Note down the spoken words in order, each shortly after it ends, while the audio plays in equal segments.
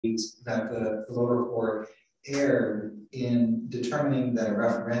that the lower court erred in determining that a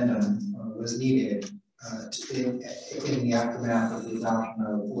referendum was needed in the aftermath of the adoption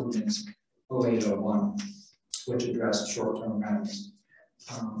of Ordinance 0801, which addressed short-term rentals.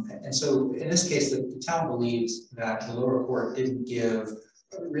 And so in this case, the town believes that the lower court didn't give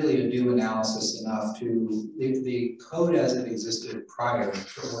really a due analysis enough to the code as it existed prior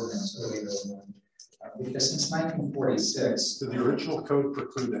to Ordinance 0801. Because since 1946, did the original code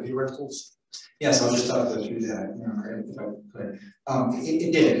preclude any rentals? Yes, I'll just go through that, if I could.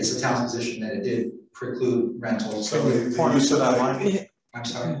 It did. It's the town's position that it did preclude rentals. So point us to that language. I'm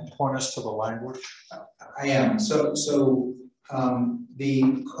sorry. Point us to the language. I am. So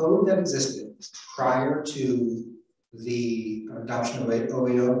the code that existed prior to the adoption of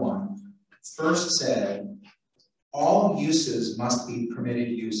 0801 first said all uses must be permitted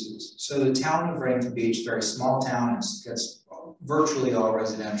uses. So the town of Raymond Beach, very small town, gets virtually all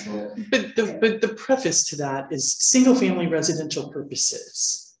residential. But the preface to that is single-family residential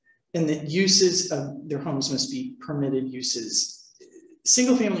purposes, and that uses of their homes must be permitted uses.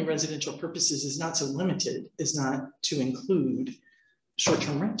 Single-family residential purposes is not so limited as not to include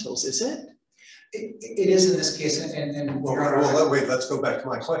short-term rentals, is it? It is in this case, and well, wait, let's go back to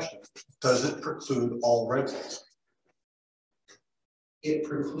my question. Does it preclude all rentals? It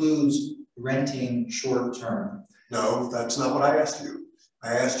precludes renting short-term. No, that's not what I asked you.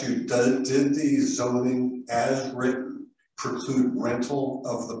 I asked you, did the zoning as written preclude rental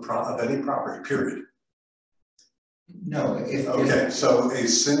of any property, period? No. Okay, so a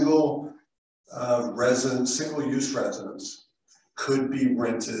single use residence could be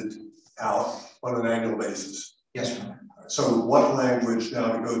rented out on an annual basis. Yes, Your Honor. So what language,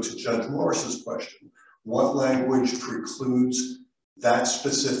 now to go to Judge Morris's question, what language precludes that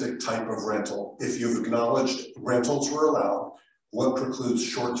specific type of rental? If you've acknowledged rentals were allowed, what precludes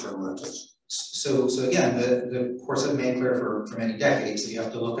short-term rentals? So again, the courts have made clear for many decades that you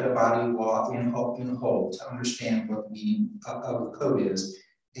have to look at a body of law in whole to understand what the meaning of the code is.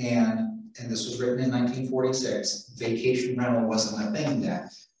 And this was written in 1946. Vacation rental wasn't a thing then.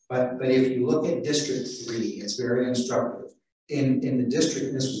 But if you look at District 3, it's very instructive. In the district,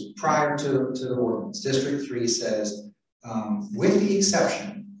 and this was prior to the ordinance, District 3 says, with the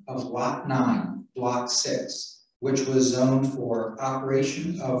exception of Lot 9, Block 6, which was zoned for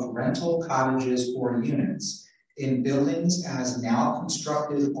operation of rental cottages or units in buildings as now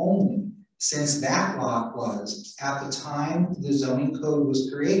constructed only, since that lot was, at the time the zoning code was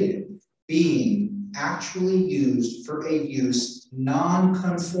created, being actually used for a use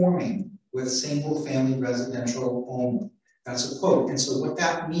non-conforming with single-family residential only. That's a quote. And so what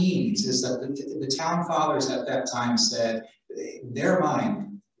that means is that the town fathers at that time said, in their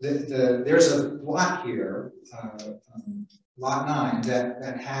mind, there's a lot here, Lot 9,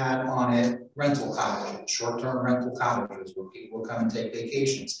 that had on it rental cottages, short-term rental cottages where people would come and take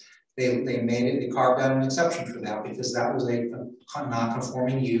vacations. They carved out an exception for that because that was a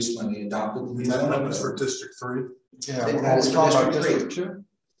non-conforming use when they adopted the new zoning. That was for District 3? Yeah, that is for District 2.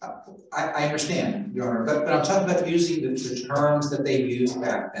 I understand, Your Honor, but I'm talking about using the terms that they used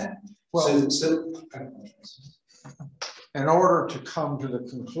back then. Well, in order to come to the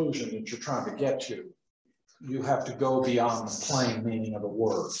conclusion that you're trying to get to, you have to go beyond the plain meaning of the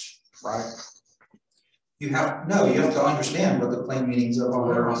words, right? You have to understand what the plain meanings of the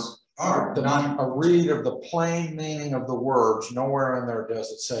words are. A read of the plain meaning of the words, nowhere in there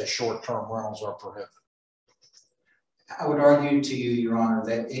does it say short-term rentals are prohibited. I would argue to you, Your Honor,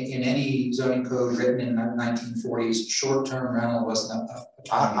 that in any zoning code written in the 1940s, short-term rental wasn't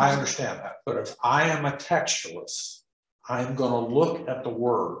a I understand that, but if I am a textualist, I'm going to look at the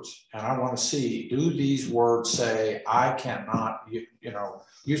words and I want to see, do these words say I cannot,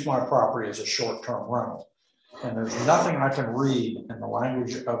 use my property as a short-term rental? And there's nothing I can read in the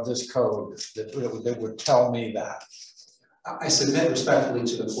language of this code that would tell me that. I submit respectfully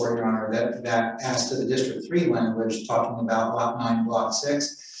to the court, Your Honor, that as to the District 3 language, talking about Lot 9, Block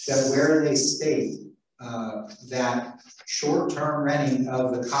 6, that where they state that short-term renting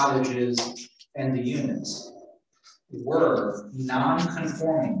of the cottages and the units were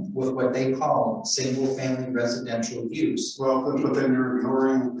non-conforming with what they call single-family residential use. Well, but then you're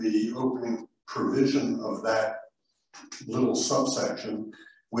ignoring the opening provision of that little subsection,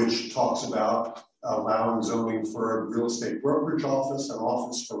 which talks about allowing zoning for a real estate brokerage office, an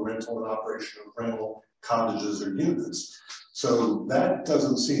office for rental and operation of rental cottages or units. So that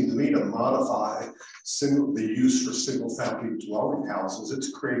doesn't seem to me to modify the use for single family dwelling houses.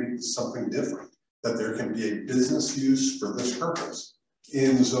 It's creating something different, that there can be a business use for this purpose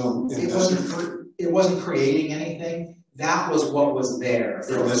in zone. It wasn't creating anything. That was what was there.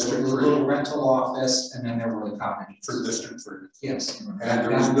 For There was a District Three. little rental office, and then there were the cottages. For District 3. Yes. And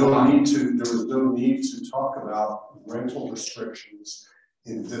there was no need to talk about rental restrictions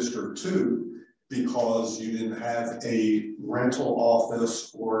in District 2 because you didn't have a rental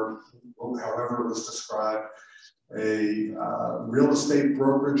office or however it was described, a real estate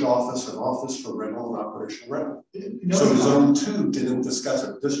brokerage office, an office for rental and operational rental. No, So Zone 2 didn't discuss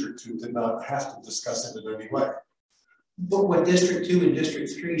it. District 2 did not have to discuss it in any way. but what District 2 and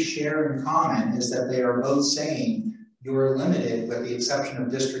District 3 share in common is that they are both saying you're limited with the exception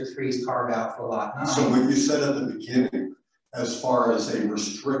of District 3's carve out for Lot 9. So what you said at the beginning, as far as a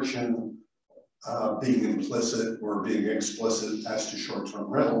restriction being implicit or being explicit as to short-term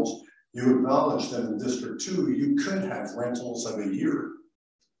rentals, you acknowledge that in District 2, you could have rentals of a year.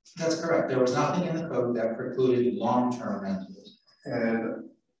 That's correct. There was nothing in the code that precluded long-term rentals. And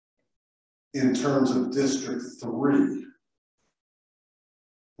in terms of District 3,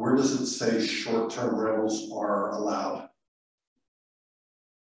 where does it say short-term rentals are allowed?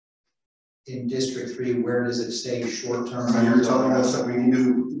 In District 3, where does it say short-term? Now you're telling us that we need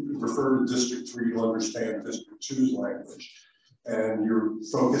to refer to District 3 to understand District 2's language. And you're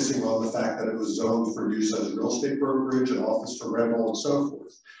focusing on the fact that it was zoned for use as a real estate brokerage, an office for rental, and so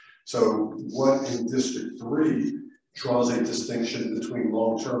forth. So what in District 3 draws a distinction between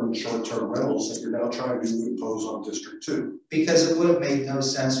long-term and short-term rentals that you're now trying to impose on District 2? Because it would have made no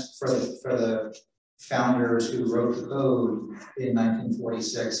sense for the founders who wrote the code in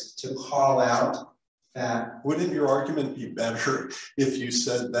 1946 to call out that. Wouldn't your argument be better if you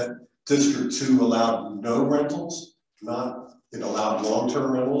said that District 2 allowed no rentals, not it allowed long-term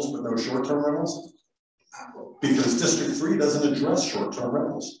rentals but no short-term rentals? Because District 3 doesn't address short-term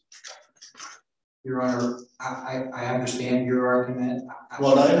rentals. Your Honor, I understand your argument.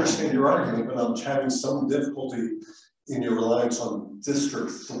 Well, I understand your argument, but I'm having some difficulty in your reliance on District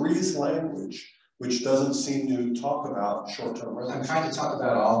 3's language, which doesn't seem to talk about short-term rentals. I'm trying to talk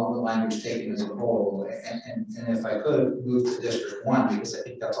about all of the language taken as a whole, and if I could move to District 1, because I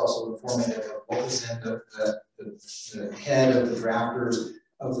think that's also informative of what was in the head of the drafters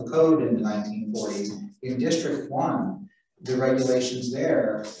of the code in the 1940s. In District 1, the regulations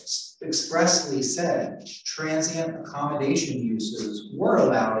there expressly said transient accommodation uses were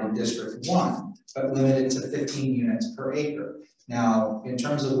allowed in District 1, but limited to 15 units per acre. Now, in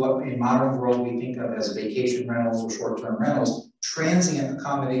terms of what in modern world we think of as vacation rentals or short-term rentals, transient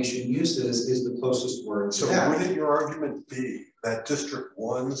accommodation uses is the closest word to that. So wouldn't your argument be that District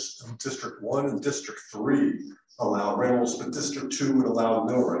 1 and District 3 allow rentals, but District 2 would allow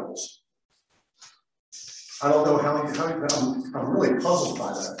no rentals? I don't know how I'm really puzzled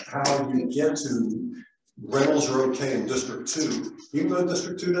by that. How you get to rentals are okay in District 2, even though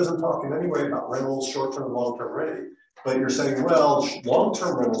District 2 doesn't talk in any way about rentals, short-term, long-term renting. But you're saying, well,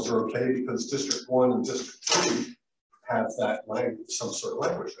 long-term rentals are okay because District 1 and District 3 have that language, some sort of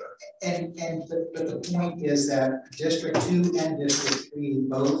language there. But the point is that District 2 and District 3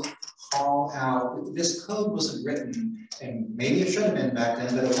 both call out, this code wasn't written, and maybe it should have been back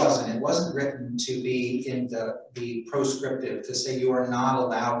then, but it wasn't. It wasn't written to be in the proscriptive, to say you are not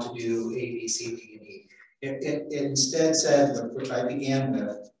allowed to do A, B, C, D, and E. It instead said, which I began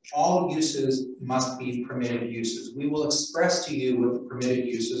with, all uses must be permitted uses. We will express to you what the permitted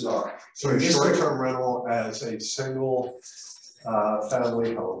uses are. So a short-term rental as a single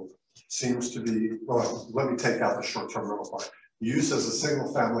family home seems to be, well, let me take out the short-term rental part. Use as a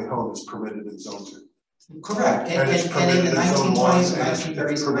single family home is permitted in Zone 2. Correct. And in the 1920s,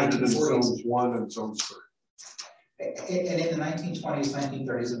 1930s, and 1940s. Zones 1 and Zone 3. And in the 1920s,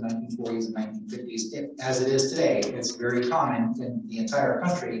 1930s, and 1940s, and 1950s, as it is today, it's very common in the entire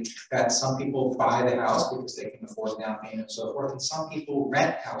country that some people buy the house because they can afford down payment and so forth, and some people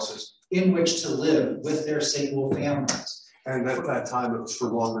rent houses in which to live with their single families. And at that time, it was for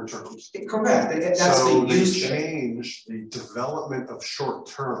longer terms. Correct. That's so the use. The development of short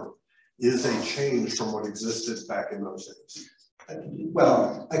term is a change from what existed back in those days.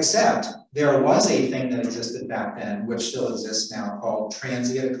 Well, except there was a thing that existed back then, which still exists now, called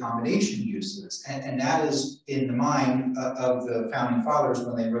transient accommodation uses. And that is in the mind of the founding fathers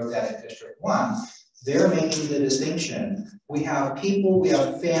when they wrote that in District 1. They're making the distinction. We have people, we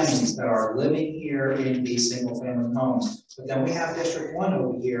have families that are living here in these single family homes, but then we have District 1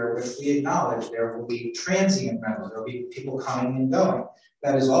 over here, which we acknowledge there will be transient rentals, there will be people coming and going.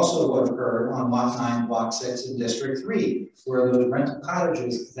 That is also what occurred on Lot 9, Block 6 in District 3, where those rental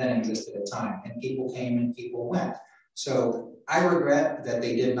cottages then existed at the time, and people came and people went. So I regret that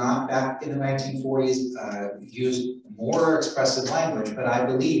they did not back in the 1940s use more expressive language, but I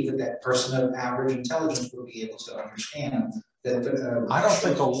believe that that person of average intelligence would be able to understand that. I don't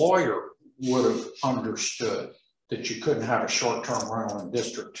think a lawyer would have understood that you couldn't have a short-term rental in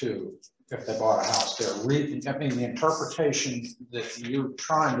District 2 if they bought a house there. I mean, the interpretation that you're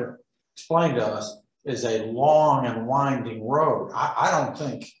trying to explain to us is a long and winding road. I don't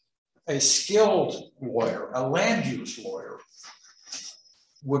think a skilled lawyer, a land use lawyer,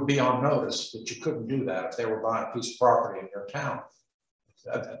 would be on notice that you couldn't do that if they were buying a piece of property in your town.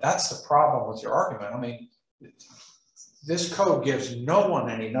 That's the problem with your argument. I mean, this code gives no one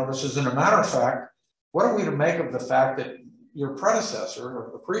any notices. And a matter of fact, what are we to make of the fact that your predecessor, or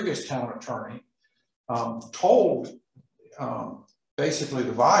the previous town attorney, told basically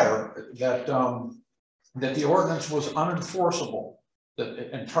the buyer that that the ordinance was unenforceable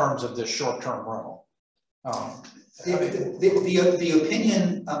in terms of this short-term rental? The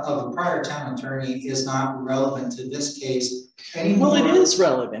opinion of the prior town attorney is not relevant to this case anymore. Well, it is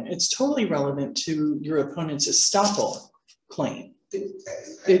relevant. It's totally relevant to your opponent's estoppel claim. Judge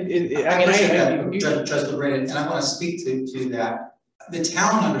LaBreda, and I want to speak to that. The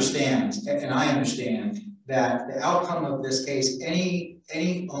town understands, and I understand, that the outcome of this case, any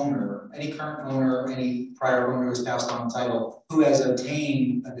owner, any current owner, any prior owner who's passed on title, who has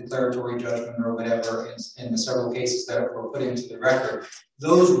obtained a declaratory judgment or whatever in the several cases that were put into the record,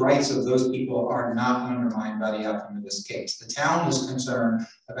 those rights of those people are not undermined by the outcome of this case. The town is concerned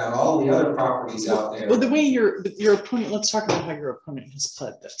about all the other properties out there. Well, the way your opponent, let's talk about how your opponent has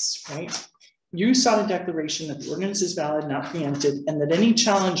pled this, right? You sought a declaration that the ordinance is valid, not preempted, and that any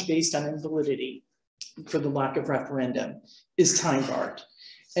challenge based on invalidity for the lack of referendum is time barred.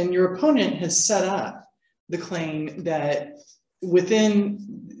 And your opponent has set up the claim that within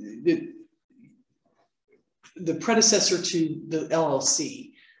the predecessor to the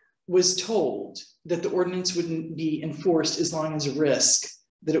LLC was told that the ordinance wouldn't be enforced as long as a risk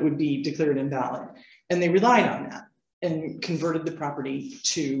that it would be declared invalid. And they relied on that and converted the property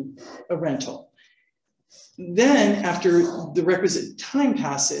to a rental. Then after the requisite time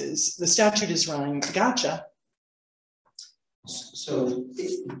passes, the statute is run, gotcha. So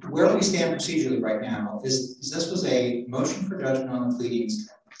where we stand procedurally right now is this was a motion for judgment on the pleadings,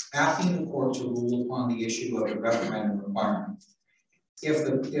 asking the court to rule upon the issue of the referendum requirement. If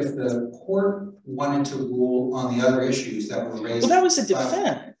the court wanted to rule on the other issues that were raised. Well, that was a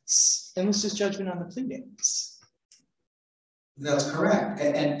defense, and this is judgment on the pleadings. That's correct.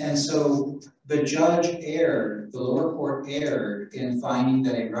 And so the judge erred, the lower court erred in finding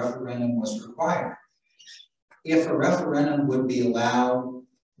that a referendum was required. If a referendum would be allowed,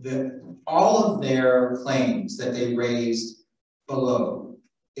 all of their claims that they raised below,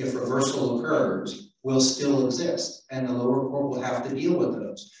 if reversal occurs, will still exist, and the lower court will have to deal with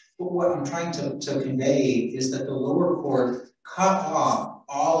those. But what I'm trying to convey is that the lower court cut off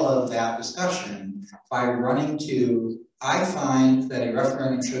all of that discussion by running to, I find that a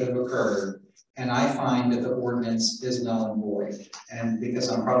referendum should have occurred, and I find that the ordinance is null and void. And because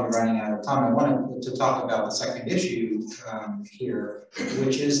I'm probably running out of time, I wanted to talk about the second issue here,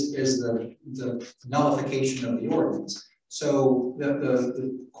 which is the nullification of the ordinance. So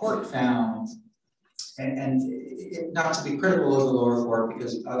the court found, and not to be critical of the lower court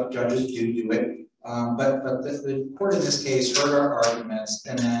because other judges do it, but the court in this case heard our arguments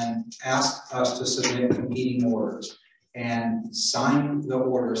and then asked us to submit competing orders and sign the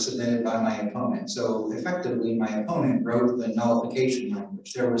order submitted by my opponent. So effectively, my opponent wrote the nullification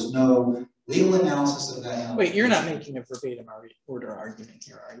language. There was no legal analysis of that. Wait, you're not making a verbatim order argument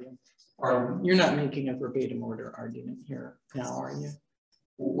here, are you? Pardon? You're not making a verbatim order argument here now, are you?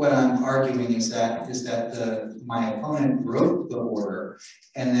 What I'm arguing is that my opponent wrote the order,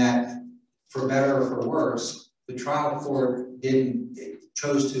 and that for better or for worse, the trial court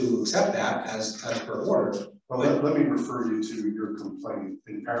chose to accept that as per order. Well, let me refer you to your complaint.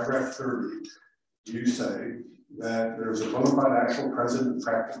 In paragraph 30, you say that there's a bona fide actual present and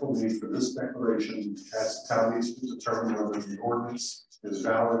practical need for this declaration as the town needs to determine whether the ordinance is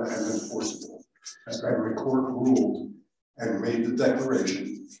valid and enforceable. As every court ruled and made the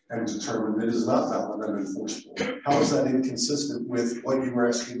declaration and determined it is not valid and enforceable. How is that inconsistent with what you were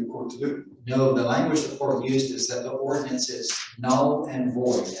asking the court to do? No, the language the court used is that the ordinance is null and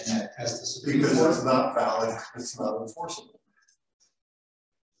void, and that as the Supreme Court. Because it's not valid, it's not enforceable.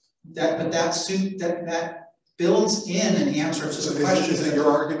 That builds in an answer to the question. Is it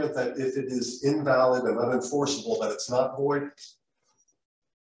your argument that if it is invalid and unenforceable, that it's not void?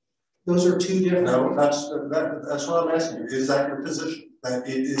 Those are two different. No, that's what I'm asking you. Is that your position? That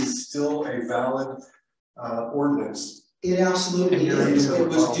it is still a valid ordinance. It absolutely And you're into is. your It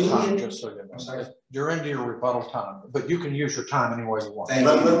was rebuttal time, duly. just so you know. I'm sorry. You're into your rebuttal time, but you can use your time any way you want. Thank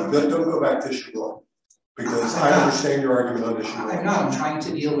you. Don't go back to issue one, because I understand your argument on issue one. I'm not, I'm trying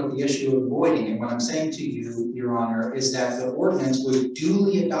to deal with the issue of avoiding, and what I'm saying to you, Your Honor, is that the ordinance was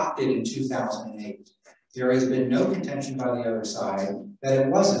duly adopted in 2008. There has been no contention by the other side that it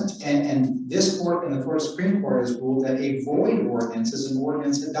wasn't, and this court and the Supreme Court has ruled that a void ordinance is an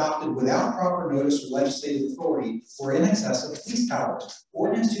ordinance adopted without proper notice or legislative authority or in excess of police powers.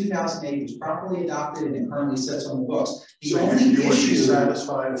 Ordinance 2008 was properly adopted and it currently sits on the books. The So only you would be issue.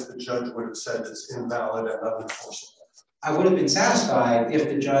 satisfied if the judge would have said it's invalid and unenforceable? I would have been satisfied if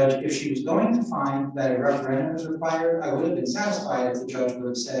the judge, if she was going to find that a referendum is required, I would have been satisfied if the judge would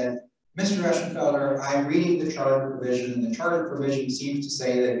have said, Mr. Eschenfelder, I'm reading the charter provision, and the charter provision seems to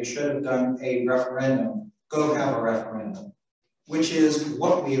say that you should have done a referendum. Go have a referendum, which is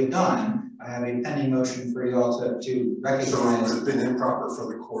what we have done. I have a pending motion for you all to recognize. So it would have been improper for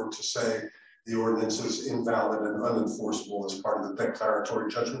the court to say the ordinance is invalid and unenforceable as part of the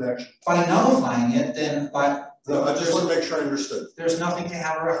declaratory judgment action? By nullifying it, then, No, I just want to make sure I understood. there's nothing to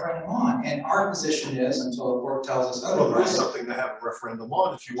have a referendum on, and our position is, until the court tells us Well, there is otherwise. something to have a referendum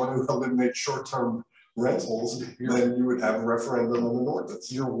on. If you want to eliminate short-term rentals, then you would have a referendum on an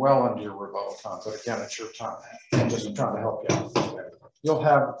ordinance. You're well into your rebuttal time, but again, it's your time. I'm just trying to help you out. You'll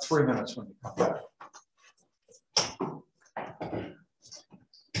have 3 minutes when you come back.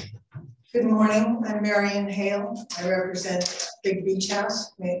 Good morning, I'm Marion Hale. I represent Big Beach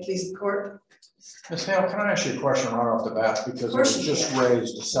House. May it please the court. Ms. Hale, can I ask you a question right off the bat? Because it was just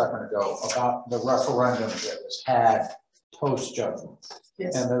raised a second ago about the referendum that was had post-judgment.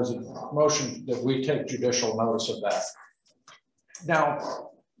 Yes. And there's a motion that we take judicial notice of that.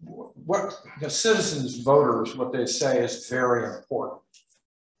 Now, what the citizens, voters, what they say is very important.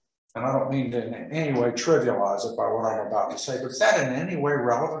 And I don't mean to in any way trivialize it by what I'm about to say, but is that in any way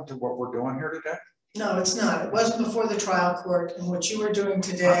relevant to what we're doing here today? No, it's not. It wasn't before the trial court, and what you are doing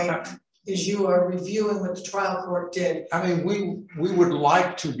today is you are reviewing what the trial court did. I mean, we would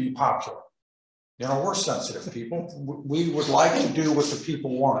like to be popular. You know, we're sensitive people. We would like to do what the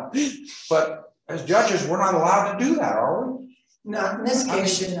people want. But as judges, we're not allowed to do that, are we? Not in this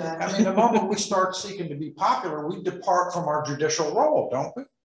case, you're not. I mean, the moment we start seeking to be popular, we depart from our judicial role, don't we?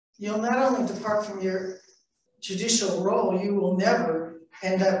 You'll not only depart from your judicial role, you will never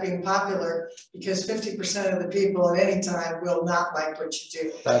end up being popular because 50% of the people at any time will not like what you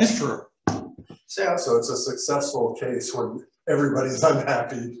do. That's true. So, So it's a successful case when everybody's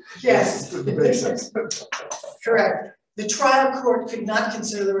unhappy. yes. It makes sense. Correct. The trial court could not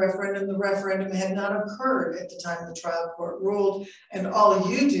consider the referendum. The referendum had not occurred at the time the trial court ruled. And all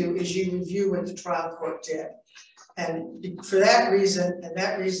you do is you review what the trial court did. And for that reason, and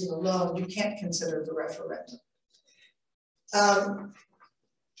that reason alone, you can't consider the referendum.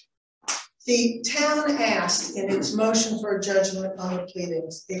 The town asked in its motion for a judgment on the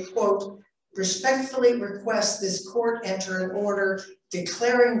pleadings, they quote, respectfully request this court enter an order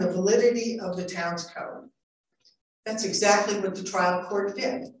declaring the validity of the town's code. That's exactly what the trial court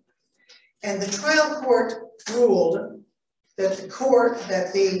did. And the trial court ruled that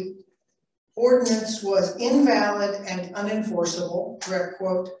the ordinance was invalid and unenforceable, direct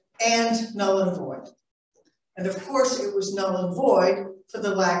quote, and null and void. And of course, it was null and void for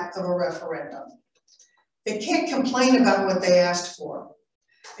the lack of a referendum. They can't complain about what they asked for.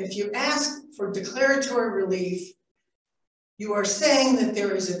 If you ask for declaratory relief, you are saying that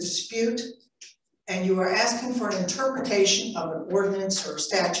there is a dispute and you are asking for an interpretation of an ordinance or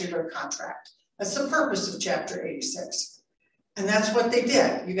statute or contract. That's the purpose of Chapter 86. And that's what they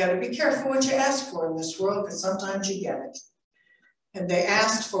did. You got to be careful what you ask for in this world because sometimes you get it. And they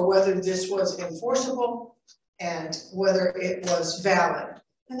asked for whether this was enforceable and whether it was valid.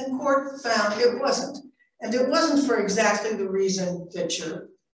 And the court found it wasn't. And it wasn't for exactly the reason that you're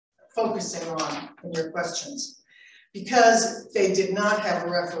focusing on in your questions. Because they did not have a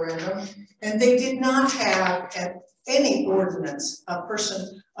referendum and they did not have any ordinance a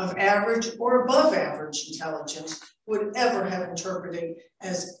person of average or above average intelligence would ever have interpreted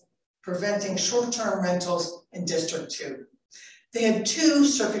as preventing short-term rentals in District 2. They had two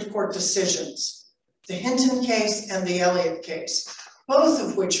circuit court decisions, the Hinton case and the Elliott case, both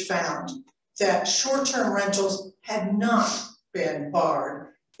of which found that short-term rentals had not been barred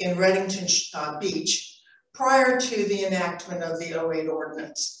in Reddington Beach prior to the enactment of the 08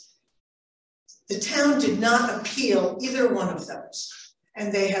 ordinance. The town did not appeal either one of those,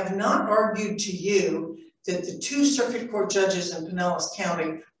 and they have not argued to you that the two circuit court judges in Pinellas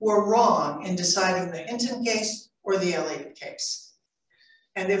County were wrong in deciding the Hinton case or the Elliott case.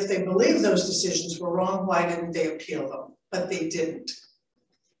 And if they believe those decisions were wrong, why didn't they appeal them? But they didn't.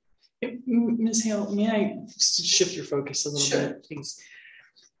 Ms. Hale, may I shift your focus a little Sure. bit, please?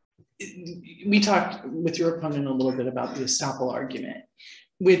 We talked with your opponent a little bit about the estoppel argument,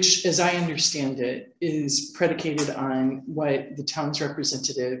 which, as I understand it, is predicated on what the town's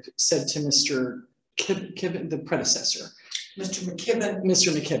representative said to Mr. Kibbin, the predecessor. Mr. McKibben.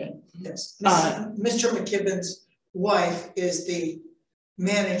 Mr. McKibben. Yes. Mr. McKibben's wife is the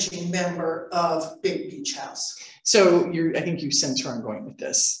managing member of Big Beach House. So I think you sense where I'm going with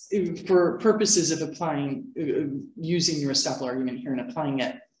this. For purposes of applying, using your estoppel argument here and applying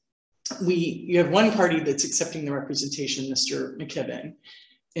it, you have one party that's accepting the representation, Mr. McKibben,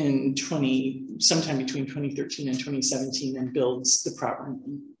 in sometime between 2013 and 2017, and builds the property,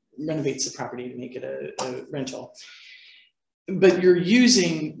 renovates the property to make it a rental. But you're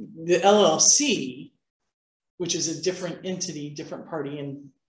using the LLC, which is a different entity, different party,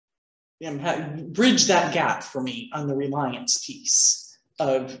 and bridge that gap for me on the reliance piece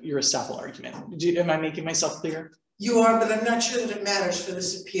of your estoppel argument. Am I making myself clear? You are, but I'm not sure that it matters for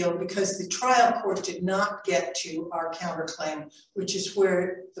this appeal because the trial court did not get to our counterclaim, which is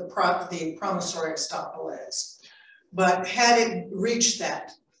where the promissory estoppel is. But had it reached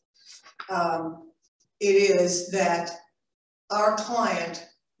that, it is that our client,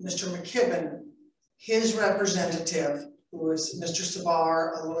 Mr. McKibben, his representative, who was Mr.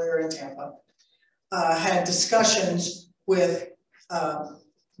 Savar, a lawyer in Tampa, had discussions with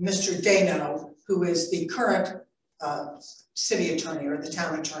Mr. Dano, who is the current city attorney or the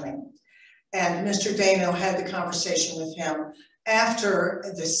town attorney. And Mr. Dano had the conversation with him after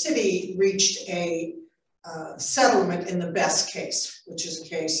the city reached a settlement in the Best case, which is a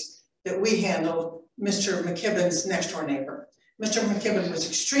case that we handled, Mr. McKibben's next door neighbor. Mr. McKibben was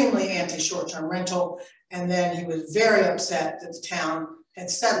extremely anti-short-term rental, and then he was very upset that the town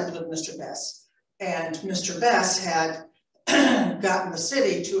had settled with Mr. Bess. And Mr. Bess had gotten the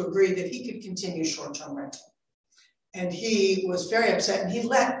city to agree that he could continue short-term rental. And he was very upset, and he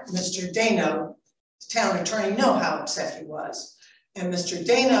let Mr. Dano, the town attorney, know how upset he was. And Mr.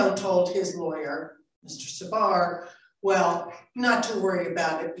 Dano told his lawyer, Mr. Savar, well, not to worry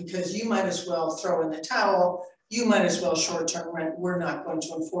about it because you might as well throw in the towel. You might as well short-term rent. We're not going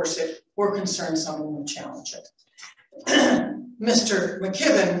to enforce it. We're concerned someone will challenge it. Mr.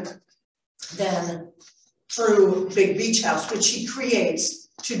 McKibben then, through Big Beach House, which he creates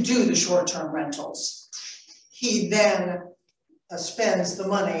to do the short-term rentals, he then spends the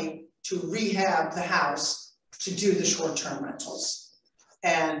money to rehab the house to do the short-term rentals.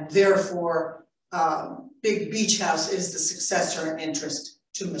 And therefore, Big Beach House is the successor in interest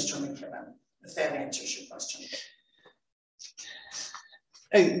to Mr. McKibben, if that answers your question.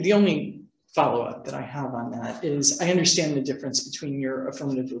 The only follow-up that I have on that is I understand the difference between your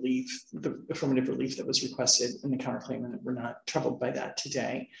affirmative relief, the affirmative relief that was requested in the counterclaim, and we're not troubled by that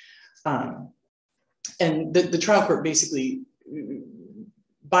today. And the trial court basically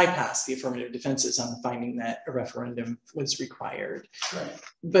bypassed the affirmative defenses on the finding that a referendum was required. Right.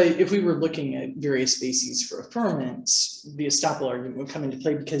 But if we were looking at various bases for affirmance, the estoppel argument would come into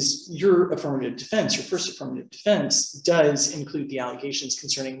play because your affirmative defense, your first affirmative defense, does include the allegations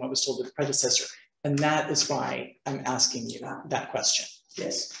concerning what was told to the predecessor. And that is why I'm asking you that question.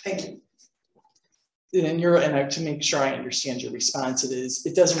 Yes, thank you. And to make sure I understand your response,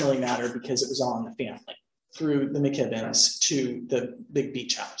 it doesn't really matter because it was all in the family through the McKibbens to the Big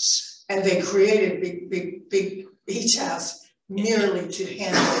Beach House. And they created Big Beach House merely to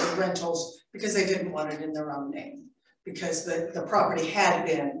handle the rentals because they didn't want it in their own name, because the property had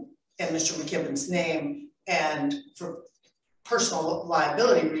been in Mr. McKibben's name, and for personal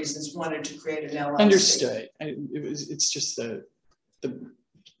liability reasons wanted to create an LLC. Understood. It's just the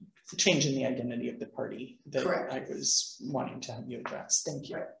change in the identity of the party that Correct. I was wanting to have you address. Thank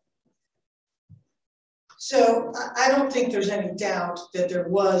you. Right. So I don't think there's any doubt that there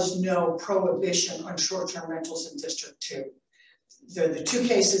was no prohibition on short-term rentals in District 2. There are the two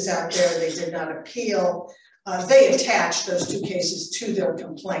cases out there, they did not appeal. They attached those two cases to their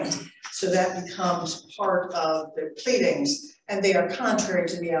complaint. So that becomes part of their pleadings, and they are contrary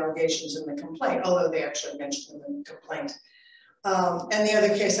to the allegations in the complaint, although they actually mentioned them in the complaint. And the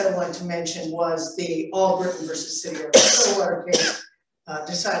other case I wanted to mention was the Albritton versus City of Clearwater case,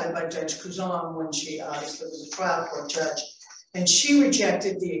 decided by Judge Kuzan when she obviously was a trial court judge. And she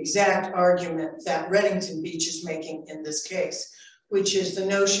rejected the exact argument that Reddington Beach is making in this case, which is the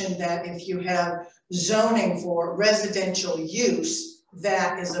notion that if you have zoning for residential use,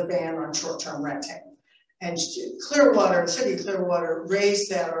 that is a ban on short-term renting. And Clearwater, City of Clearwater raised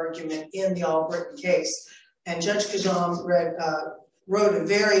that argument in the Albritton case. And Judge Kuzan wrote a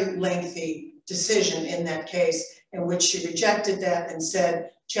very lengthy decision in that case in which she rejected that and said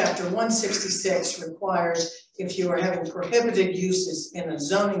Chapter 166 requires if you are having prohibited uses in a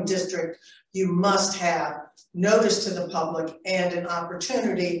zoning district, you must have notice to the public and an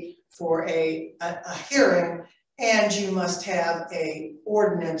opportunity for a hearing, and you must have a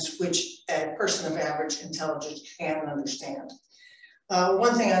ordinance which a person of average intelligence can understand.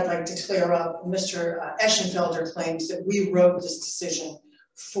 One thing I'd like to clear up, Mr. Eschenfelder claims that we wrote this decision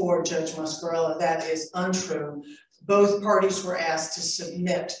for Judge Muscarella. That is untrue. Both parties were asked to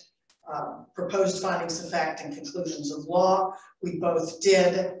submit proposed findings of fact and conclusions of law. We both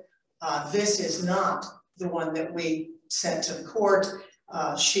did. This is not the one that we sent to the court.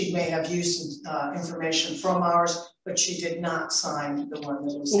 She may have used information from ours, but she did not sign the one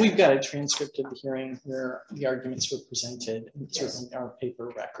that was. Well, we've got a transcript of the hearing where the arguments were presented, and certainly our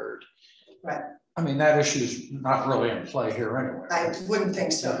paper record. Right. I mean, that issue is not really in play here anyway. I wouldn't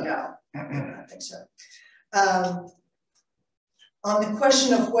think so, no. I don't think so. On the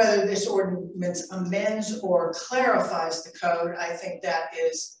question of whether this ordinance amends or clarifies the code, I think that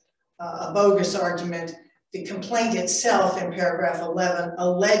is a bogus argument. The complaint itself in paragraph 11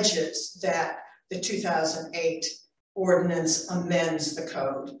 alleges that the 2008 ordinance amends the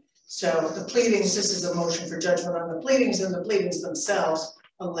code. So the pleadings, this is a motion for judgment on the pleadings, and the pleadings themselves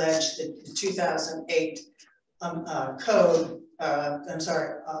allege that the 2008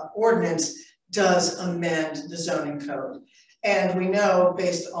 ordinance does amend the zoning code. And we know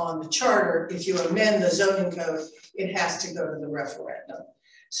based on the charter, if you amend the zoning code, it has to go to the referendum.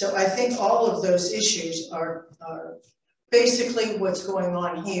 So I think all of those issues are basically what's going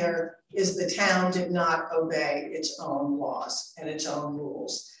on here is the town did not obey its own laws and its own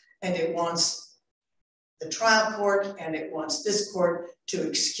rules. And it wants the trial court and it wants this court to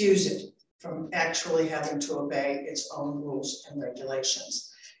excuse it from actually having to obey its own rules and regulations.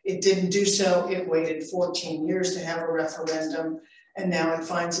 It didn't do so. It waited 14 years to have a referendum, and now it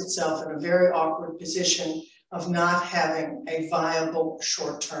finds itself in a very awkward position of not having a viable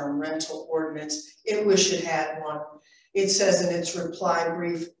short-term rental ordinance. It wished it had one. It says in its reply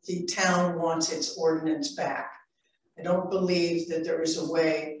brief, the town wants its ordinance back. I don't believe that there is a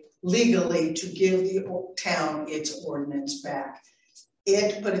way legally to give the town its ordinance back.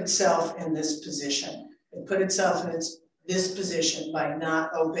 It put itself in this position. It put itself in this position by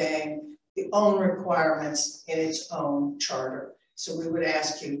not obeying the own requirements in its own charter. So we would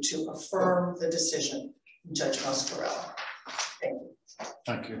ask you to affirm the decision, Judge Muscarella. Thank you.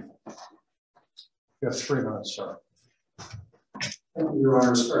 Thank you. You have 3 minutes, sir. Thank you, Your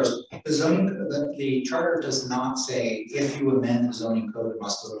Honors. First, the charter does not say if you amend the zoning code, it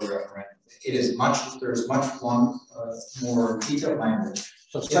must go to a referendum. It is there's much more detailed language.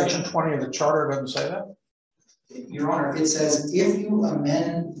 So section 20 of the charter doesn't say that? Your Honor, it says if you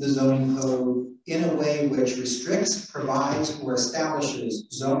amend the zoning code in a way which restricts, provides, or establishes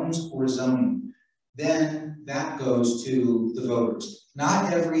zones or zoning, then that goes to the voters.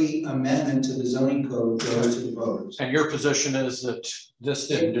 Not every amendment to the zoning code goes to the voters. And your position is that this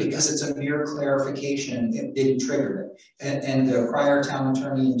didn't do that? Because it's a mere clarification, it didn't trigger it. And the prior town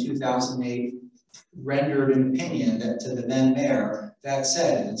attorney in 2008 rendered an opinion that to the then mayor that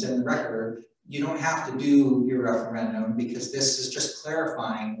said, and it's in the record, you don't have to do your referendum because this is just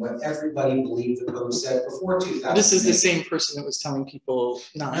clarifying what everybody believed the code said before 2008. This is the same person that was telling people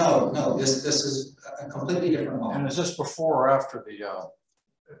not. No, this is a completely different law. And is this before or after the,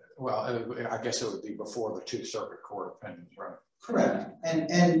 well, I guess it would be before the 2 circuit court opinions, right? Correct.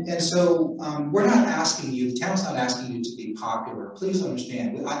 And so we're not asking you, the town's not asking you to be popular. Please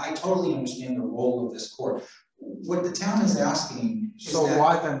understand, I totally understand the role of this court. What the town is asking is so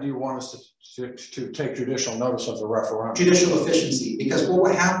why then do you want us to take judicial notice of the referendum? Judicial efficiency, because what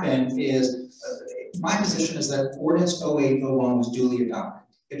would happen is, my position is that Ordinance 0801 was duly adopted.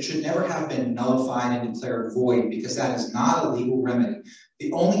 It should never have been nullified and declared void because that is not a legal remedy.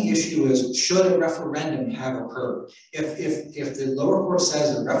 The only issue is, should a referendum have occurred? If the lower court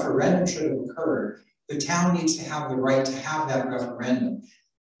says a referendum should have occurred, the town needs to have the right to have that referendum.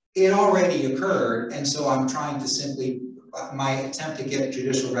 It already occurred, and so I'm trying to simply, my attempt to get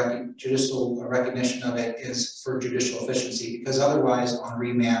judicial recognition of it is for judicial efficiency, because otherwise on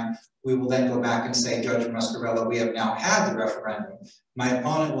remand, we will then go back and say, Judge Muscarella, we have now had the referendum. My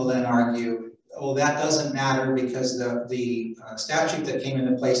opponent will then argue, well, that doesn't matter because the statute that came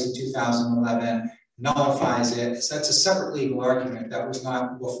into place in 2011 nullifies it. So that's a separate legal argument that was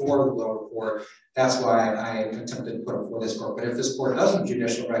not before the lower court. That's why I attempted to put it before this court. But if this court doesn't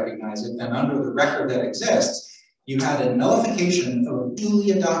judicially recognize it, then under the record that exists, you had a nullification of a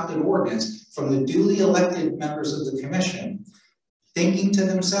duly adopted ordinance from the duly elected members of the commission. thinking to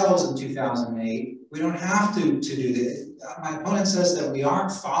themselves in 2008, we don't have to do this. My opponent says that we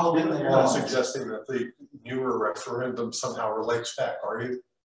aren't following the You're not law. suggesting that the newer referendum somehow relates back, are you?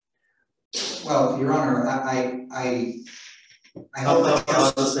 Well, Your Honor, I hope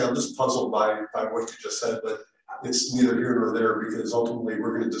that Honestly, I'm just puzzled by what you just said, but it's neither here nor there, because ultimately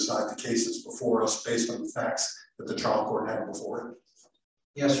we're going to decide the cases before us based on the facts that the trial court had before it.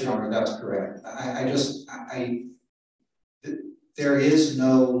 Yes, Your Honor, that's correct. There is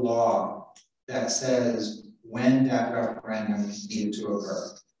no law that says when that referendum needed to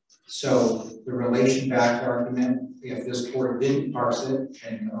occur. So the relation back argument, if this court didn't parse it,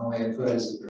 and only it could,